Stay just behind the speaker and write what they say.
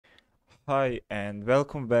Hi and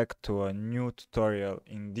welcome back to a new tutorial.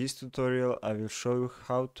 In this tutorial I will show you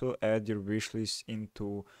how to add your wishlist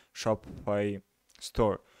into Shopify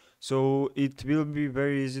store. So it will be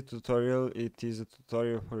very easy tutorial. It is a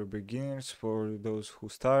tutorial for beginners, for those who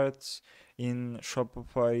starts in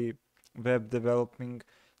Shopify web developing.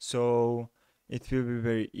 So it will be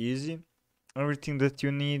very easy. Everything that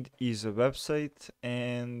you need is a website,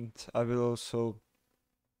 and I will also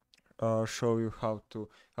show you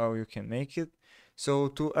how you can make it. So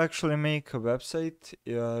to actually make a website,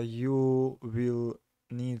 you will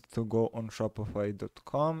need to go on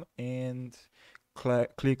shopify.com and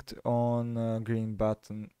clicked on a green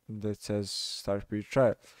button that says start free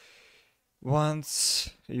trial. Once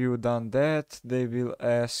you done that, they will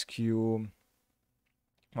ask you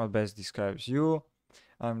what best describes you.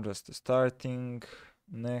 I'm just starting.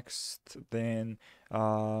 Next, then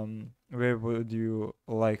where would you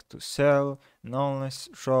like to sell? An online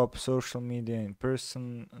shop, social media, in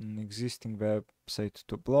person, an existing website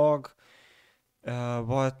to blog.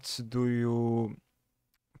 What do you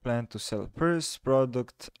plan to sell first?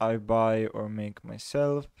 Product I buy or make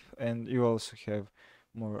myself. And you also have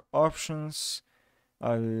more options.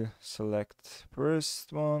 I will select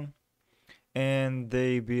first one, and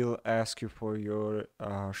they will ask you for your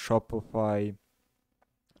Shopify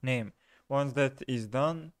name. Once that is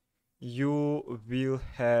done, you will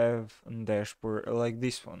have a dashboard like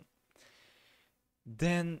this one.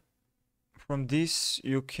 Then from this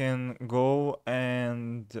you can go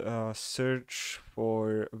and search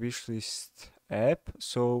for wishlist app.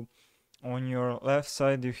 So on your left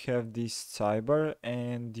side you have this sidebar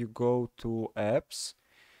and you go to apps,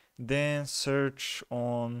 then search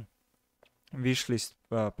on wishlist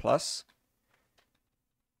plus,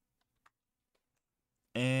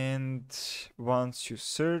 and once you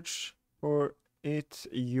search for it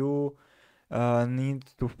you need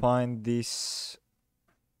to find this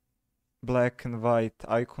black and white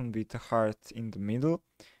icon with a heart in the middle,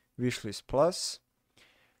 wishlist plus,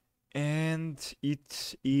 and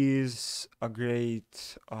it is a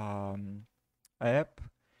great app.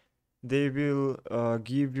 They will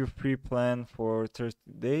give you free plan for 30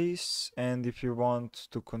 days, and if you want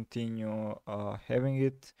to continue having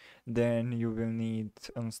it, then you will need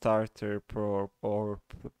a starter pro or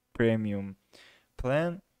premium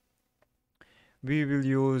plan. We will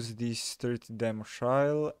use this 30 demo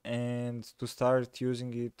trial, and to start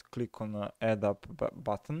using it, click on the add up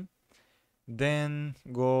button. Then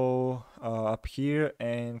go up here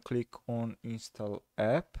and click on install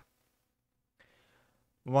app.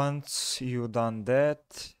 Once you've done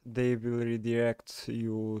that, they will redirect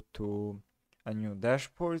you to a new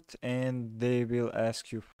dashboard, and they will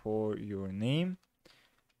ask you for your name,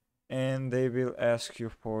 and they will ask you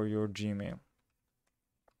for your Gmail.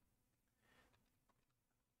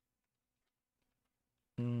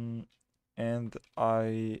 And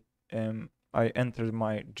I entered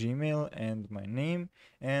my Gmail and my name,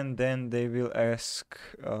 and then they will ask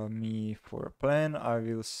me for a plan. I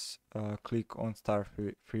will click on start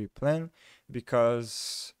free plan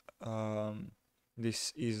because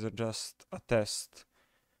this is just a test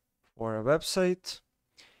for a website,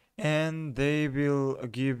 and they will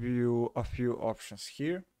give you a few options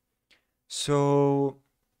here. So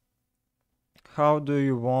how do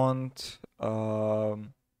you want a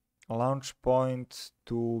launch point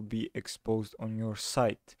to be exposed on your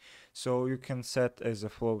site? So you can set as a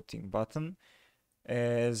floating button,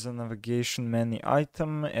 as a navigation menu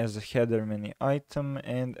item, as a header menu item,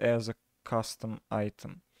 and as a custom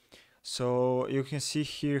item. So you can see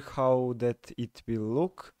here how that it will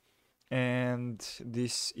look, and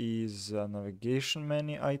this is a navigation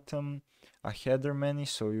menu item, a header menu,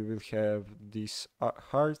 so you will have this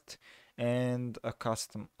heart and a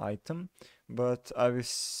custom item, but I will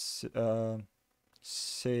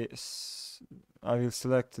I will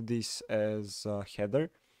select this as a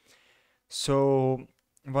header. So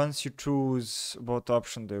once you choose what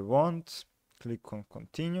option they want, click on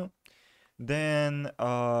continue. Then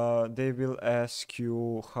they will ask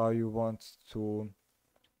you how you want to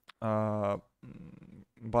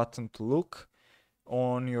button to look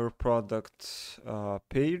on your product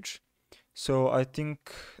page. So I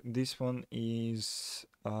think this one is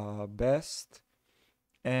best,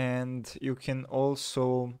 and you can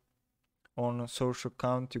also on a social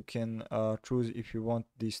account you can choose if you want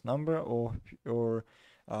this number or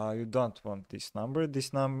you don't want this number.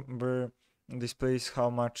 This number displays how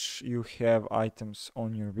much you have items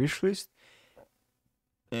on your wish list,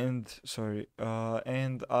 and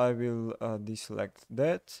and I will deselect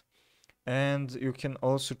that. And you can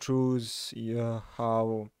also choose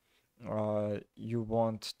how you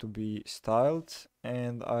want to be styled,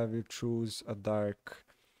 and I will choose a dark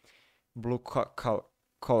blue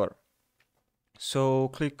color. So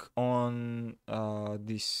click on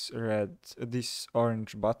this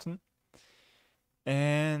orange button,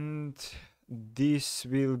 and this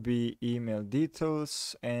will be email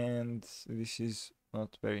details, and this is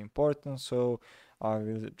not very important, so I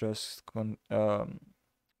will just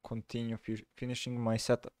continue finishing my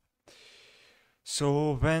setup.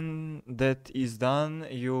 So when that is done,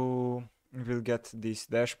 you will get this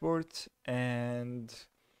dashboard, and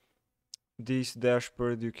this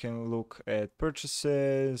dashboard you can look at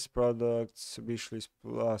purchases, products, wishlist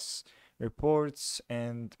plus reports,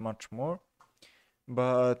 and much more.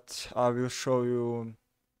 But I will show you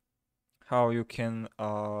how you can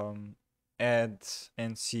add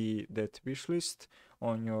and see that wishlist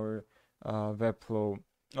on your Webflow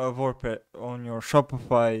on your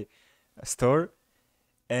Shopify store.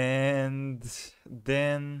 And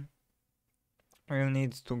then we'll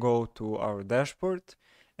need to go to our dashboard,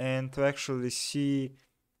 and to actually see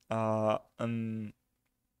a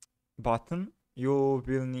button, you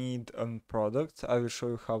will need a product. I will show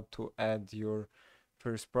you how to add your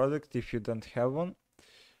first product if you don't have one.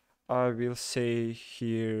 I will say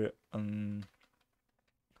here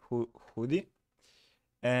hoodie,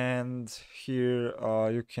 and here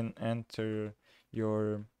you can enter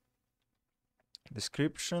your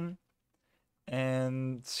description,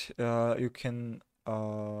 and you can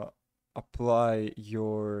apply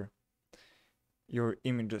your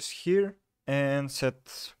images here and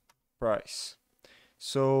set price.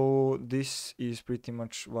 So this is pretty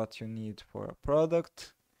much what you need for a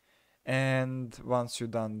product. And once you've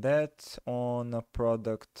done that, on a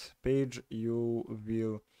product page you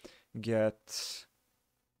will get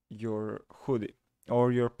your hoodie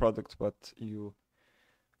or your product what you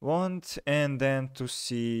want. And then to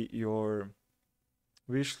see your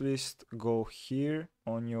wish list, go here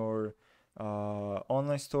on your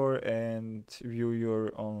online store and view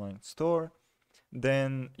your online store.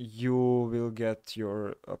 Then you will get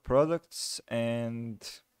your products, and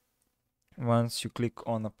once you click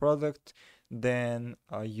on a product, then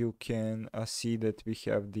you can see that we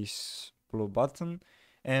have this blue button.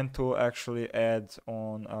 And to actually add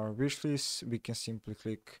on our wishlist, we can simply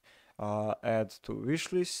click add to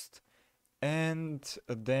wishlist. And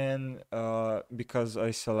then because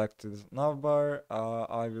I selected navbar,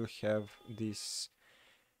 I will have this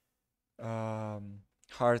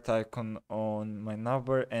heart icon on my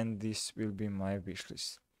navbar, and this will be my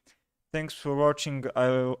wishlist. Thanks for watching.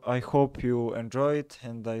 I hope you enjoyed,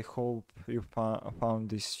 and I hope you found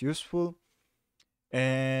this useful.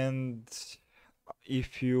 And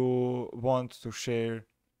if you want to share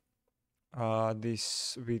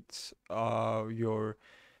this with your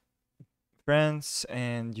friends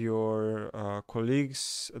and your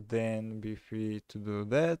colleagues, then be free to do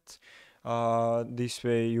that. This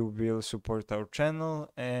way you will support our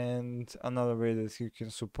channel, and another way that you can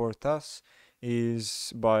support us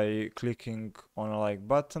is by clicking on a like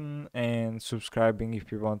button and subscribing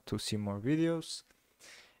if you want to see more videos.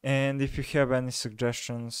 And if you have any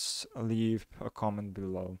suggestions, leave a comment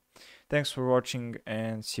below. Thanks for watching,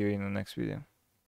 and see you in the next video.